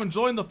all come and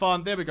join the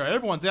fun. There we go.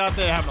 Everyone's out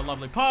there having a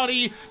lovely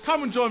party.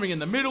 Come and join me in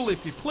the middle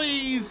if you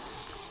please.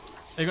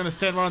 Are you going to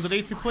stand right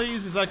underneath me,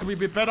 please? Is that going to be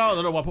a bit better? I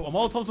don't know why I put my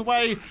Molotovs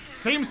away.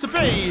 Seems to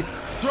be.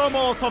 Throw a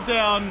Molotov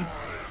down.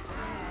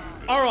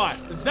 Alright,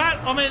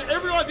 I mean,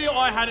 every idea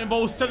I had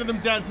involves sending them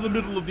down to the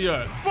middle of the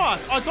earth. But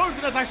I don't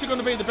think that's actually going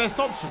to be the best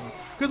option.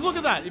 Because look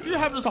at that. If you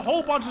have just a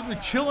whole bunch of them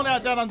chilling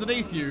out down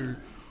underneath you,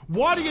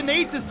 why do you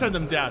need to send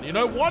them down? You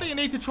know, why do you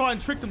need to try and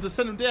trick them to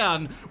send them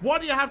down? Why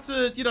do you have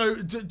to, you know,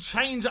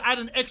 add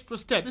an extra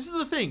step? This is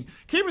the thing.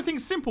 Keeping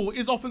things simple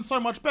is often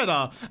so much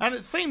better, and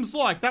it seems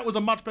like that was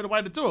a much better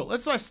way to do it.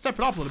 Let's step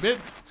it up a little bit.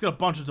 Let's get a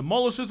bunch of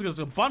demolishers, let's get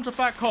a bunch of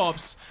fat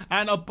cops,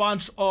 and a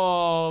bunch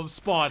of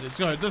spiders.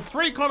 You know, the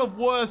three kind of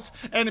worst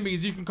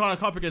enemies you can kind of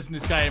come up against in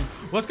this game.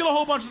 Let's get a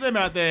whole bunch of them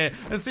out there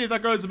and see if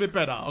that goes a bit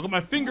better. I've got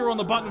my finger on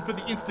the button for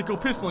the insta-kill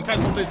pistol in case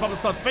one of these buttons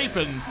starts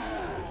beeping.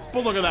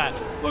 But look at that.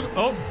 Look,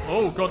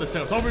 oh god, they're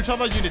sitting on top of each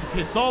other. You need to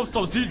piss off.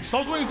 Stop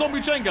doing zombie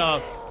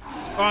Jenga.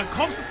 Alright,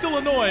 cops are still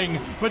annoying,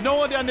 but no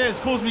one down there has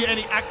caused me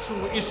any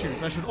actual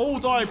issues. They should all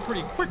die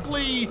pretty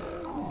quickly.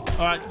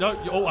 Alright, no,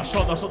 oh, I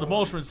shot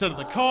Demolisher instead of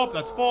the cop.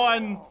 That's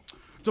fine.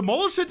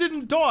 Demolisher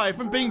didn't die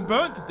from being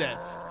burnt to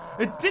death.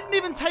 It didn't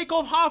even take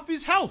off half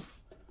his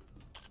health.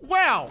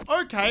 Wow,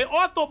 okay,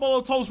 I thought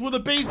Molotovs were the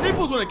bee's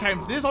nipples when it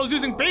came to this. I was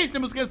using bee's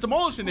nipples against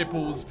Demolisher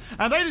nipples,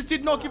 and they just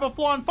did not give a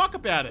flying fuck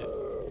about it.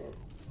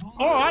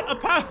 Alright,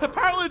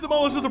 apparently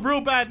Demolisher's a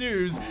real bad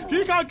news. If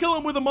you can't kill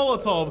him with a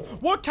Molotov,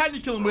 what can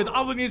you kill him with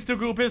other than his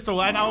steel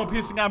pistol and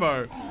armor-piercing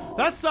ammo?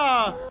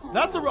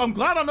 I'm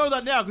glad I know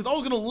that now, because I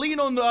was going to lean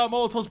on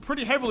Molotovs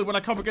pretty heavily when I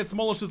come against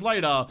Demolishers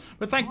later.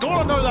 But thank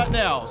God I know that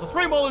now. So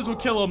 3 Mollies will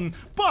kill him,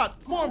 but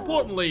more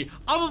importantly,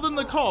 other than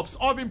the cops,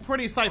 I've been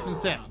pretty safe and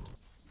sound.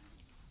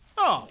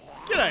 Oh.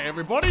 G'day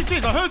everybody,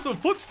 jeez, I heard some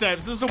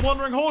footsteps. There's a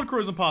wandering horde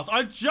cruising past.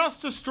 I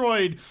just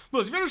destroyed,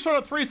 look, if you hadn't shot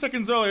it 3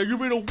 seconds earlier, you've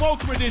been a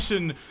welcome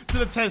addition to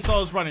the test I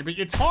was running, but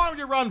you timed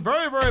your run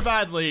very, very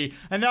badly,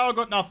 and now I've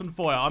got nothing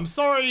for you. I'm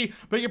sorry,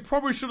 but you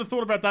probably should have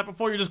thought about that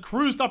before you just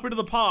cruised up into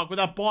the park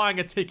without buying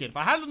a ticket. If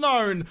I hadn't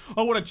known,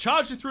 I would have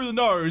charged you through the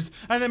nose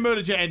and then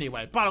murdered you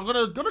anyway. But I'm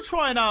gonna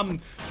try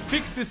and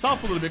fix this up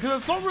a little bit,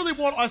 because it's not really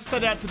what I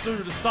set out to do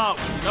to start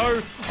with, you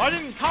know? I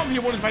didn't come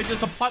here wanting to make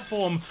just a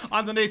platform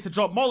underneath to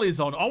drop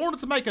mollies on. I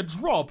wanted to make a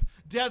drop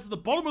down to the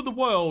bottom of the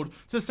world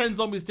to send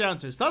zombies down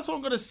to. So that's what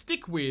I'm going to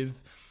stick with.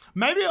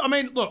 Maybe, I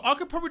mean, look, I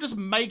could probably just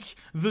make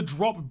the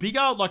drop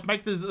bigger, like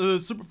make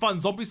the super fun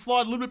zombie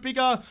slide a little bit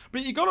bigger,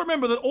 but you got to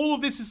remember that all of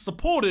this is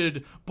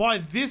supported by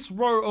this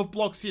row of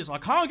blocks here, so I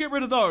can't get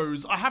rid of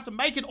those. I have to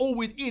make it all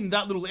within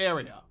that little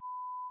area.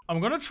 I'm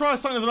going to try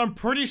something that I'm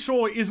pretty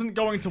sure isn't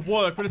going to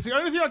work, but it's the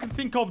only thing I can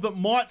think of that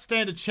might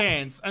stand a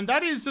chance, and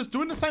that is just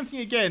doing the same thing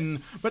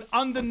again, but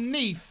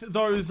underneath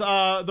those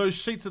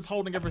sheets that's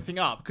holding everything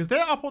up, because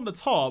they're up on the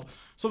top,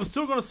 so I'm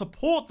still going to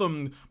support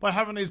them by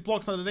having these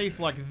blocks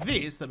underneath like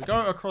this. There we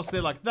go, across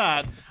there like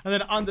that, and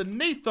then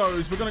underneath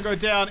those, we're going to go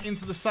down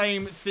into the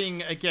same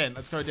thing again.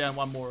 Let's go down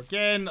one more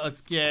again.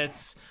 Let's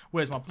get,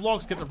 where's my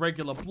blocks? Get the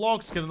regular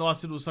blocks, get a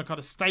nice little kind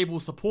of stable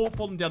support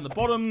for them down the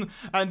bottom,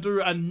 and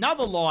do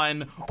another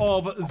line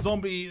of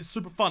zombie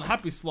super fun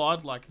happy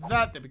slide like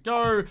that. There we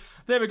go.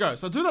 There we go.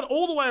 So do that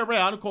all the way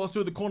around. Of course,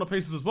 do the corner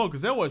pieces as well,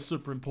 because they're always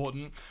super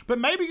important. But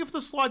maybe if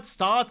the slide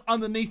starts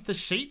underneath the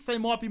sheets, they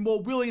might be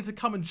more willing to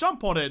come and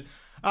jump on it.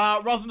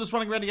 Rather than just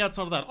running around the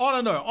outside of that. I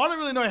don't know. I don't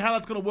really know how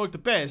that's going to work the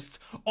best.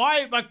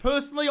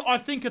 Personally, I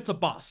think it's a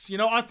bust. You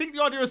know, I think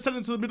the idea of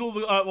sending to the middle of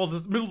the,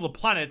 the middle of the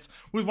planet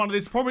with one of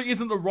these probably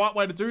isn't the right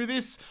way to do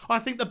this. I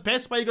think the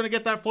best way you're going to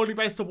get that floating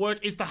base to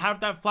work is to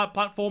have that flat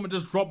platform and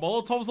just drop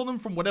Molotovs on them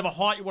from whatever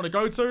height you want to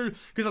go to.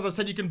 Because as I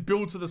said, you can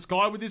build to the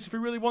sky with this if you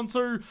really want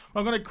to.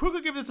 I'm going to quickly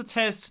give this a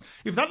test.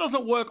 If that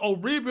doesn't work, I'll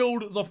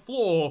rebuild the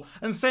floor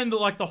and send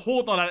like the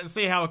horde on it and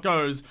see how it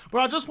goes. But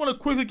I just want to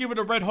quickly give it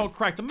a red hot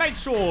crack to make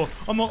sure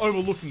I'm not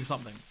overlooking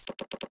something.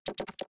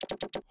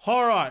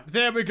 Alright,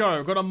 there we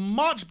go. Got a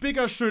much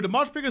bigger chute, a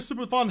much bigger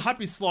super fun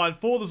happy slide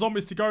for the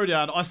zombies to go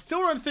down. I still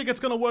don't think it's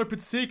going to work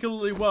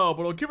particularly well,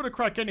 but I'll give it a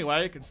crack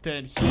anyway. I can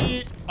stand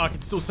here. I can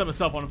still set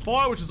myself on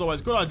fire, which is always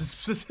good. I just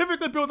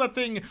specifically built that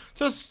thing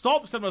to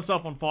stop setting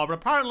myself on fire, but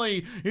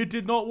apparently it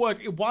did not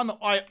work one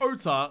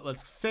iota.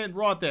 Let's stand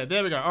right there.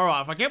 There we go.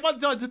 Alright, if I get my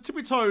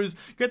tippy toes,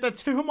 get the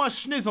tip of my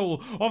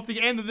schnizzle off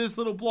the end of this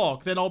little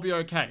block, then I'll be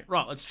okay.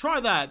 Right, let's try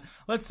that.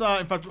 Let's,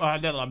 in fact, now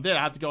that I'm there,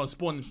 I have to go and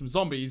spawn some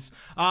zombies.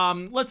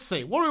 Let's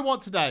see. What do we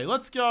want today?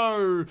 Let's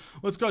go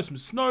some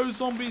snow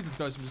zombies. Let's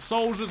go some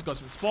soldiers. Go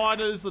some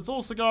spiders. Let's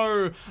also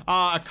go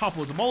a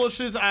couple of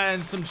demolishers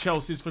and some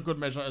Chelseas for good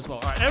measure as well.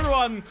 All right,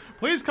 everyone,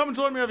 please come and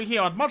join me over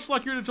here. I'd much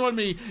like you to join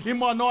me in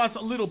my nice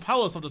little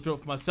palace I've just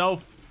built for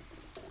myself.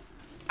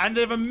 And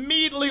they've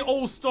immediately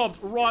all stopped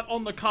right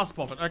on the cusp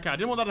of it. Okay, I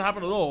didn't want that to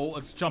happen at all.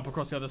 Let's jump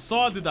across the other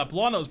side. Did that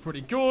blind. That was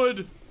pretty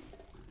good.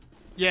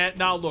 Yeah,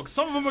 now look,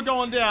 some of them are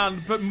going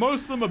down, but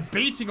most of them are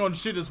beating on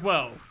shit as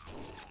well.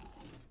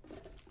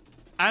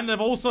 And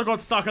they've also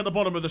got stuck at the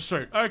bottom of the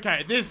chute.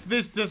 Okay, this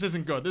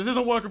isn't good. This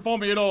isn't working for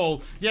me at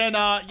all. Yeah,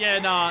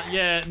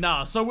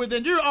 nah. So with the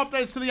new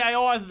updates to the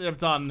AI that they've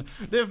done,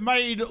 they've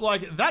made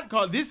like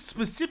this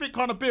specific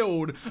kind of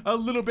build a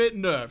little bit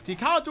nerfed. You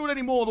can't do it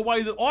anymore the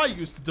way that I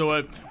used to do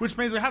it, which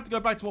means we have to go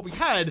back to what we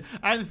had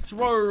and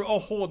throw a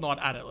Horde Knight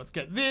at it. Let's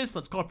get this.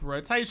 Let's copy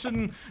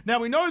rotation. Now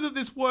we know that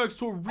this works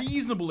to a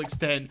reasonable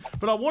extent,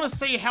 but I want to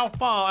see how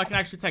far I can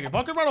actually take it. If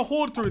I can run a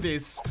Horde through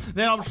this,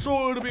 then I'm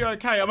sure it'll be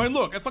okay. I mean,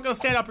 look, it's not going to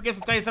stand up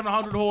against a day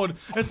 700 Horde.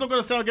 It's not going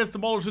to stand up against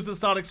demolishers that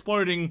start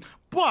exploding,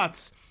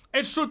 but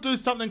it should do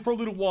something for a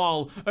little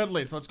while at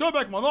least. So let's go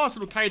back to my nice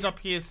little cage up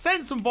here,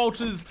 send some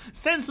vultures,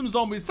 send some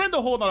zombies, send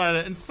a Horde Knight at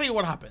it, and see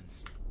what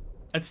happens.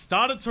 It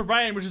started to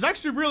rain, which is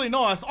actually really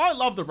nice. I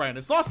love the rain.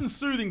 It's nice and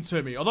soothing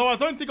to me. Although I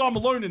don't think I'm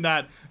alone in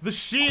that. The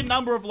sheer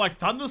number of like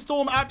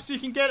thunderstorm apps you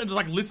can get and just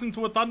like listen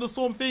to a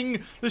thunderstorm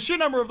thing, the sheer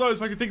number of those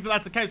makes me think that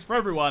that's the case for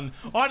everyone.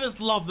 I just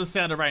love the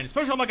sound of rain,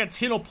 especially on like a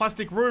tin or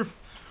plastic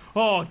roof.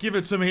 Oh, give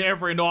it to me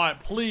every night,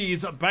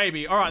 please,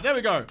 baby. All right, there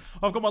we go.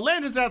 I've got my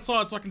lanterns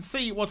outside so I can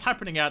see what's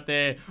happening out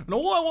there. And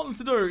all I want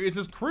them to do is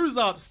just cruise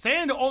up,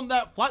 stand on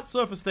that flat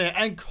surface there,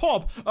 and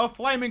cop a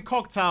flaming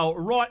cocktail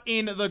right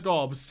in the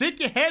gob. Stick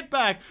your head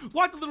back,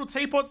 like the little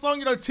teapot song,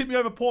 you know, tip me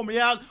over, pour me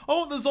out. I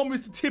want the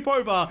zombies to tip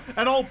over,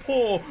 and I'll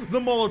pour the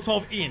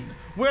Molotov in.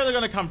 Where are they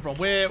going to come from?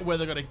 Where are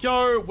they going to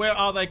go? Where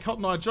are they?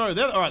 Cotton Eye Joe.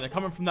 All right, they're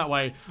coming from that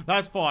way.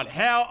 That's fine.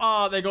 How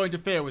are they going to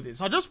fare with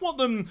this? I just want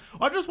them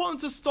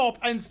to stop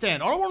and stand. I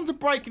don't want them to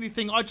break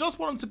anything. I just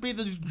want them to be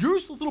the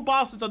useless little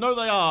bastards I know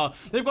they are.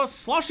 They've got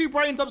slushy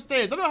brains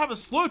upstairs. They don't have a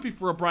Slurpee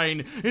for a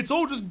brain. It's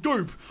all just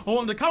goop. I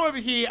want them to come over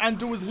here and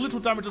do as little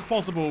damage as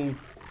possible.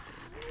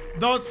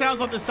 Though it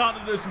sounds like they're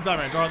starting to do some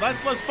damage. All right,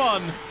 that's less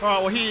fun. All right,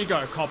 well, here you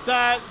go. Cop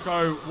that.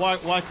 Go.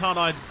 Why can't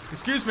I?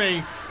 Excuse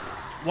me.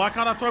 Why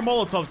can't I throw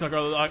Molotovs? Can I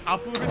go like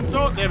up a little bit and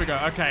throw it? There we go.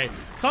 Okay.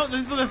 So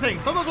this is the thing.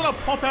 Sometimes when I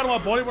pop out of my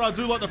body, when I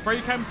do like the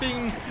free cam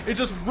thing, it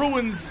just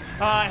ruins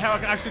how I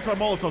can actually throw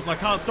Molotovs, and I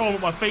can't throw them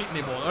with my feet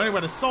anymore. The only way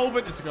to solve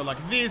it is to go like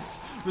this.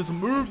 Just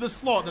move the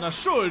slot. Then I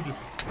should.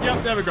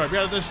 Yep. There we go. Be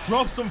able to just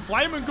drop some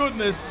flaming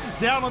goodness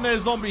down on their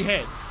zombie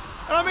heads.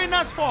 And I mean,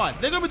 that's fine.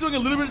 They're going to be doing a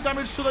little bit of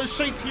damage to those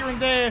sheets here and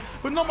there,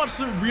 but not much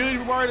to really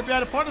be worried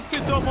about. If I just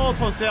keep throwing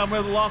Molotovs down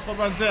where the last one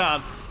runs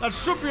out, that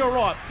should be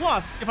alright.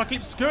 Plus, if I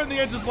keep skirting the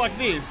edges like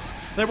this,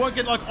 they won't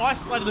get like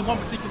isolated in one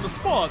particular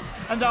spot,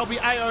 and they'll be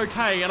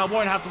A-okay, and I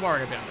won't have to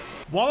worry about it.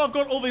 While I've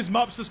got all these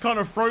maps just kind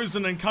of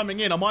frozen and coming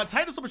in, I might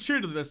take this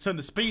opportunity to turn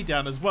the speed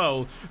down as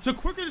well to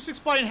quickly just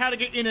explain how to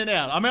get in and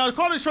out. I mean, I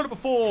kind of showed it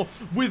before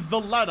with the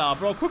ladder,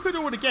 but I'll quickly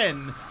do it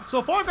again. So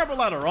if I grab a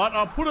ladder, right,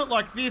 I'll put it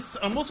like this,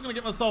 and I'm also going to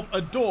get myself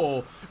a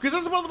door, because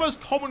that's one of the most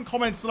common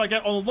comments that I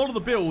get on a lot of the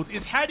builds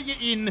is how to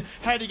get in,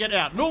 how to get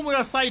out. Normally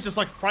I say just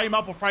like frame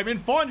up or frame in,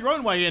 find your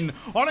own way in.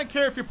 I don't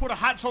care if you put a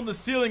hatch on the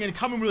ceiling and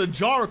come in with a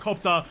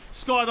gyrocopter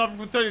skydiving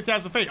from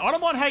 30,000 feet. I don't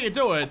mind how you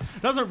do it.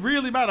 It doesn't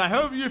really matter.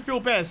 However you feel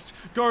best,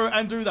 go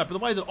and do that. But the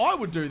way that I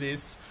would do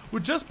this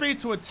would just be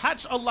to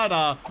attach a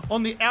ladder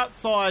on the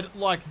outside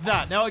like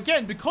that. Now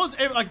again, because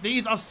like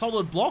these are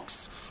solid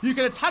blocks, you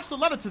can attach the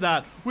ladder to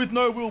that with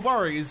no real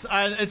worries,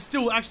 and it's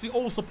still actually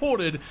all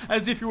supported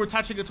as if you were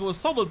attaching it to a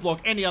solid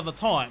block any other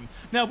time.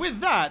 Now with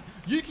that,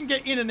 you can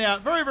get in and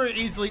out very, very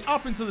easily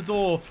up into the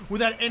door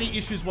without any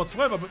issues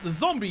whatsoever, but the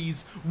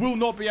zombies will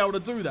not be able to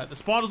do that. The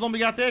spider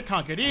zombie out there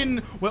can't get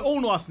in. We're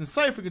all nice and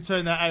safe. We can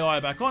turn that AI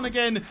back on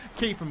again,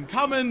 keep them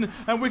coming,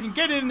 and we can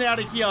get in and out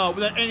of here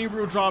without any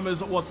real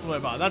dramas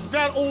whatsoever. That's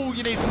about all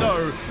you need to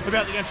know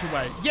about the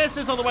entryway. Yes,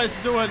 there's other ways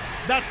to do it.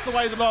 That's the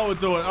way that I would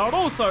do it. I would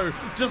also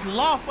just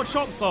laugh my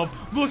chops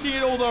off looking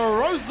at all the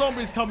roast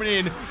zombies coming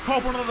in,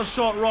 cop another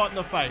shot right in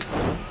the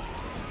face.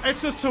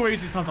 It's just too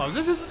easy sometimes.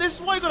 This is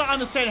why you gotta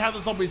understand how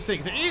the zombies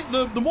think.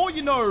 The more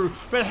you know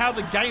about how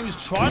the game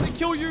is trying to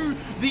kill you,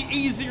 the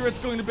easier it's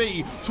going to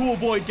be to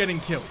avoid getting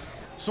killed.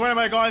 So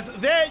anyway, guys,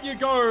 there you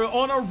go.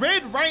 On a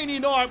red, rainy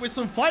night with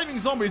some flaming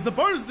zombies. The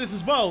bonus of this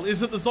as well is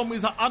that the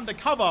zombies are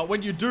undercover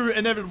when you do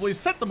inevitably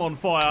set them on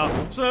fire,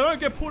 so they don't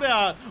get put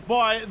out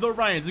by the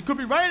rains. It could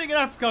be raining in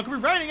Africa, it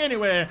could be raining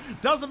anywhere.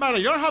 Doesn't matter.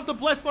 You don't have to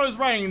bless those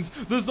rains.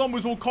 The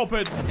zombies will cop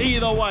it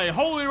either way.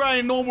 Holy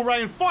rain, normal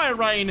rain, fire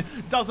rain,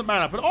 doesn't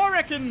matter. But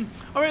I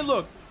mean,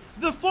 look,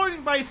 the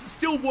floating base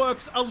still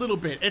works a little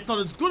bit. It's not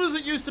as good as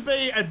it used to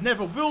be. It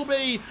never will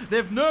be.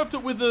 They've nerfed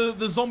it with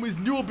the zombies'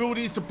 new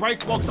abilities to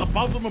break blocks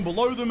above them and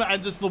below them,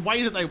 and just the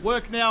way that they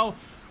work now,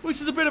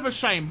 which is a bit of a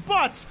shame,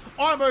 but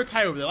I'm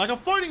okay with it. Like a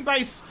floating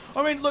base,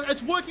 I mean, look,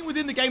 it's working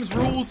within the game's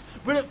rules,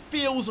 but it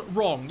feels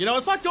wrong. You know,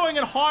 it's like going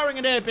and hiring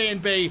an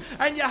Airbnb,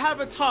 and you have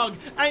a tug,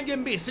 and you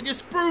miss, and you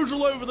spooge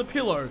all over the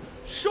pillow.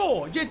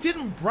 Sure, you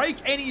didn't break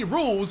any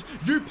rules.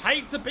 You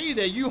paid to be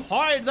there. You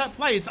hired that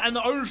place, and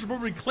the owner should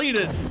probably clean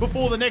it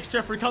before the next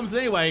Jeffrey comes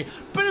anyway,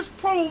 but it's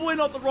probably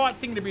not the right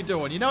thing to be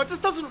doing. You know, it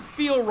just doesn't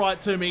feel right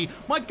to me.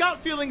 My gut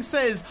feeling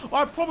says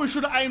I probably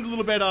should have aimed a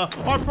little better.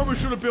 I probably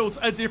should have built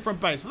a different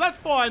base, but that's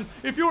fine. fine.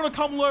 If you want to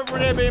come over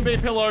an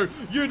Airbnb pillow,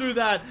 you do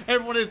that.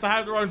 Everyone needs to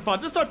have their own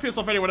fun. Just don't piss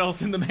off anyone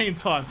else in the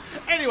meantime.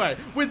 Anyway,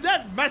 with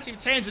that massive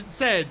tangent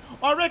said,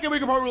 I reckon we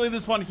can probably leave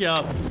this one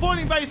here.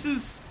 Floating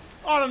bases,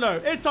 I don't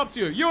know. It's up to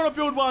you. You want to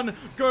build one,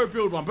 go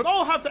build one. But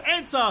I'll have to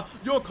answer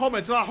your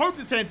comments, and I hope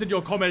this answered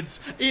your comments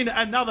in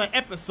another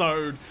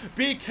episode,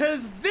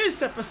 because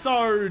this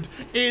episode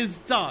is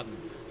done.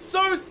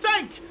 So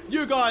thank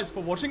you guys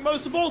for watching.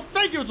 Most of all,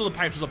 thank you to the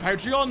patrons of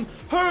Patreon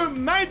who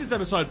made this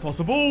episode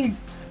possible.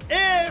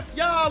 If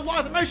you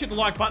liked it, make sure to hit the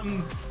like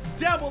button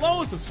down below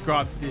and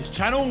subscribe to this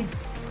channel.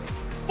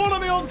 Follow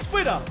me on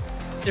Twitter.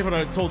 If I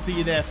don't talk to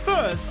you there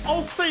first,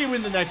 I'll see you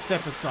in the next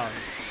episode.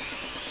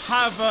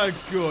 Have a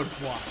good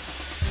one.